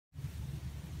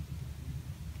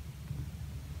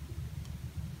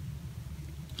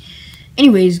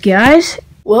Anyways, guys,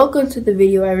 welcome to the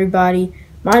video, everybody.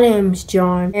 My name is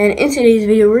John, and in today's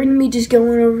video, we're gonna be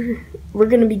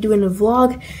doing a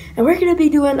vlog, and we're gonna be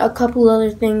doing a couple other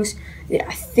things that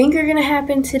I think are gonna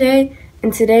happen today.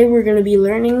 And today, we're gonna be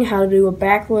learning how to do a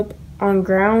backflip on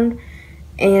ground,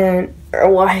 and I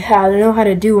don't know how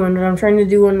to do one, but I'm trying to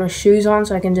do one with shoes on,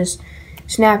 so I can just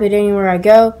snap it anywhere I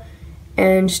go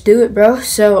and just do it, bro.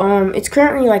 So it's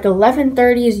currently like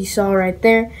 11:30, as you saw right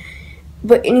there.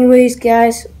 But anyways,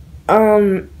 guys,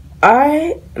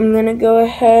 I am gonna go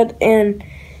ahead and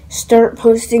start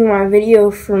posting my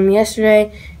video from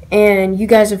yesterday, and you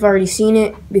guys have already seen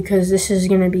it because this is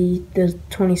gonna be the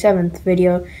 27th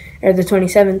video, or the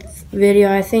 27th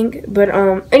video, I think. But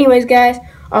anyways, guys,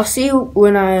 I'll see you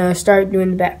when I start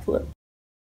doing the backflip.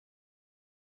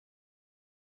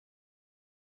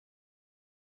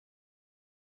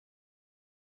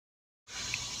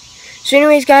 So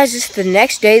anyways, guys, this is the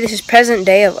next day. This is present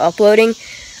day of uploading.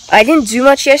 I didn't do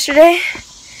much yesterday,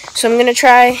 so I'm going to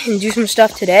try and do some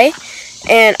stuff today.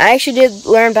 And I actually did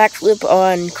learn backflip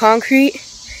on concrete,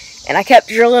 and I kept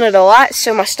drilling it a lot,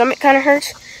 so my stomach kind of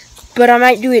hurts. But I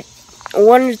might do it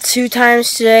 1 or 2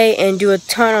 times today and do a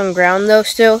ton on ground, though,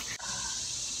 still.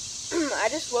 I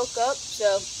just woke up,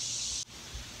 so...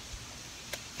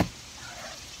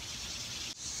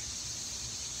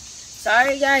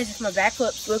 Sorry guys if my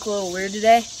backflips look a little weird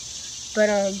today, but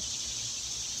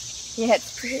yeah,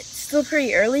 it's still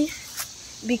pretty early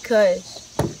because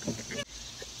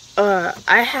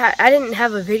I didn't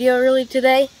have a video really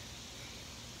today,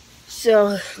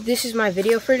 so this is my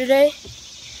video for today,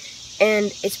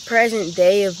 and it's present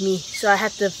day of me, so I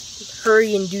have to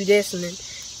hurry and do this and then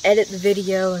edit the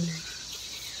video, and then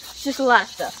it's just a lot of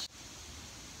stuff.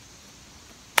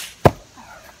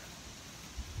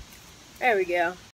 There we go.